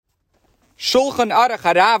Shulchan Aruch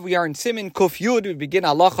Harav, we are in Siman Kuf Yud. We begin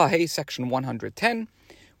Halacha Hey, section 110.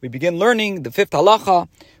 We begin learning the fifth halacha.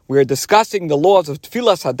 We are discussing the laws of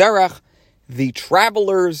Tefillas Haderech, the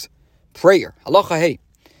traveler's prayer. Halacha Hey.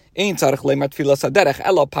 Ein tzarich leimar Tefillas Haderech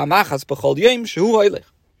elo pamachas b'chol yom shehu hoylech.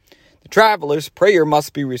 The traveler's prayer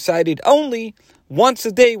must be recited only once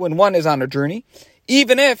a day when one is on a journey,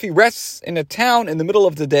 even if he rests in a town in the middle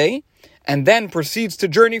of the day and then proceeds to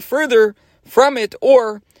journey further from it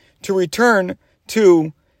or to return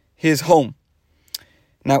to his home.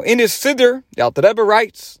 Now, in his Siddur, the Alter Rebbe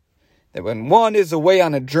writes that when one is away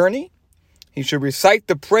on a journey, he should recite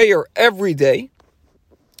the prayer every day,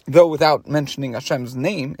 though without mentioning Hashem's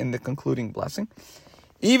name in the concluding blessing,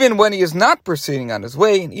 even when he is not proceeding on his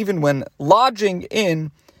way, and even when lodging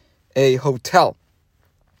in a hotel.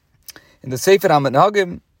 In the Sefer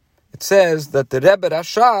HaMenhagim, it says that the Rebbes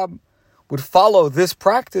Rashabs would follow this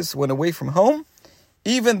practice when away from home,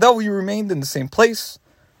 even though he remained in the same place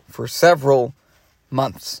for several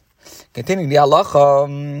months. Continuing the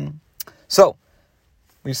halacha. So,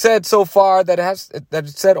 we said so far that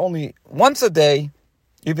it's said only once a day,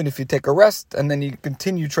 even if you take a rest, and then you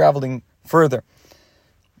continue traveling further.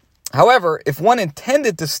 However, if one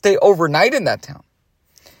intended to stay overnight in that town,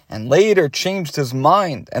 and later changed his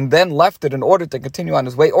mind, and then left it in order to continue on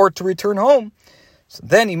his way, or to return home, so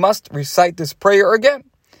then he must recite this prayer again,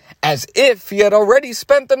 as if he had already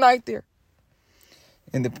spent the night there.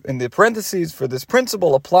 In the parentheses for this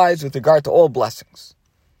principle applies with regard to all blessings.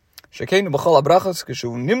 And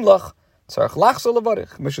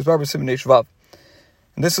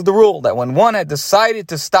this is the rule, that when one had decided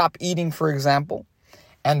to stop eating, for example,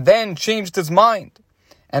 and then changed his mind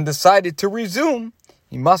and decided to resume,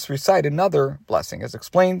 he must recite another blessing, as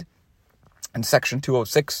explained in section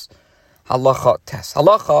 206, Halacha Tes.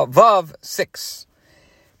 Halacha Vav 6.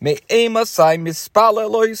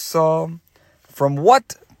 From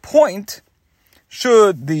what point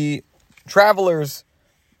should the traveler's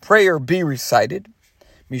prayer be recited?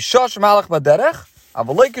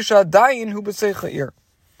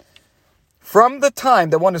 From the time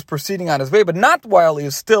that one is proceeding on his way, but not while he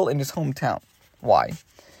is still in his hometown. Why?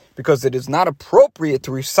 Because it is not appropriate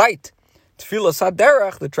to recite Tefillas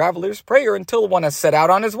Haderech, the traveler's prayer, until one has set out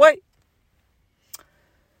on his way.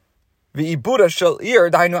 Now, the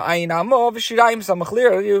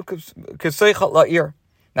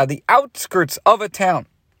outskirts of a town,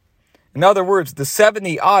 in other words, the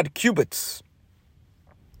 70-odd cubits,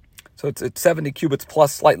 so it's 70 cubits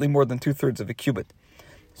plus slightly more than 2/3 of a cubit.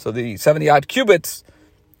 So the 70-odd cubits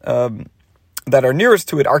that are nearest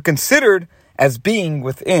to it are considered as being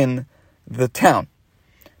within the town.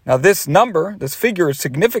 Now, this figure is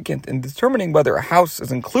significant in determining whether a house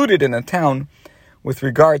is included in a town with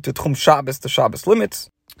regard to Tchum Shabbos, the Shabbos limits,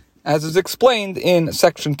 as is explained in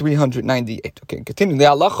section 398. Okay, continuing the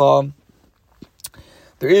halacha,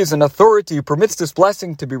 there is an authority who permits this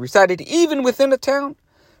blessing to be recited even within a town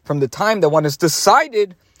from the time that one has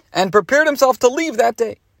decided and prepared himself to leave that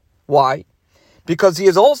day. Why? Because he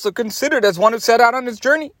is also considered as one who set out on his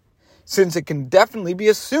journey, since it can definitely be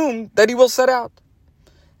assumed that he will set out.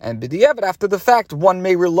 And b'diavad, after the fact, one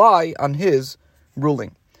may rely on his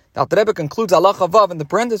ruling. Now, the Rebbe concludes halacha vav in the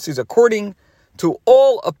parentheses, according to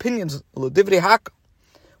all opinions, l'divrei hak,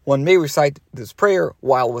 one may recite this prayer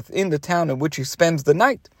while within the town in which he spends the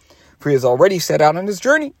night, for he has already set out on his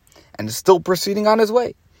journey and is still proceeding on his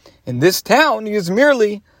way. In this town, he is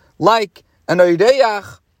merely like an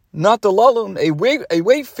oideyach, not a lalun, a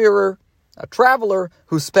wayfarer, a traveler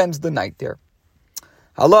who spends the night there.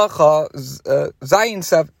 Halacha zayin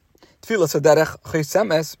sev Tefillas Haderech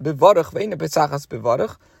chesemes bevarach ve'ina betzachas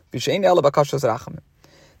bevarach v'shein ela bakashas rachamim.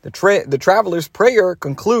 The traveler's prayer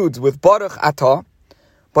concludes with Baruch Atah,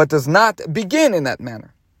 but does not begin in that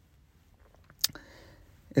manner.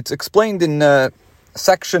 It's explained in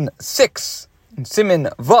section 6, in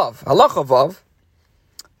Siman Vav, Halacha Vav,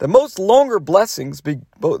 the most longer blessings,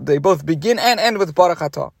 they both begin and end with Baruch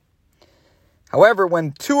Atah. However,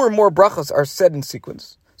 when two or more brachas are said in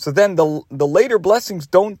sequence, so then the later blessings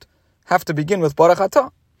don't have to begin with Baruch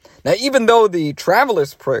Atah. Now, even though the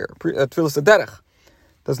traveler's prayer, Tefillas Haderech,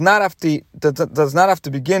 does not have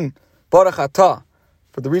to begin Baruch Atah,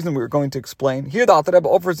 for the reason we were going to explain, here the Alter Rebbe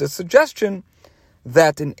offers a suggestion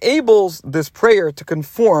that enables this prayer to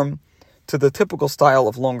conform to the typical style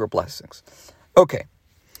of longer blessings. Okay,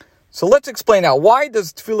 so let's explain now, why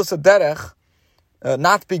does Tefillas Haderech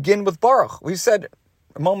not begin with Baruch? We said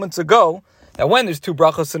moments ago that when there's two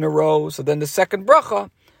brachas in a row, so then the second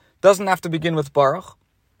bracha doesn't have to begin with Baruch.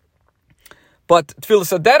 But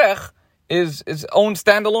Tefillas Haderech is its own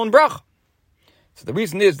standalone bracha. So the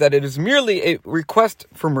reason is that it is merely a request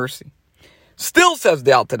for mercy. Still, says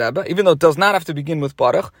the Alter Rebbe, even though it does not have to begin with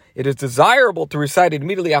Baruch, it is desirable to recite it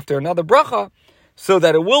immediately after another bracha, so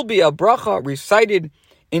that it will be a bracha recited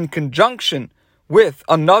in conjunction with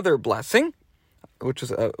another blessing, which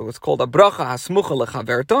is what's called a bracha hasmucha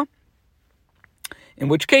lechaverta, in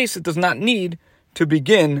which case it does not need to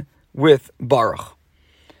begin with Baruch.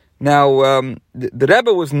 Now, the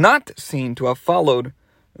Rebbe was not seen to have followed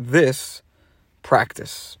this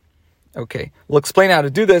practice. Okay, we'll explain how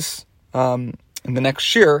to do this in the next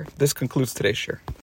shir. This concludes today's shir.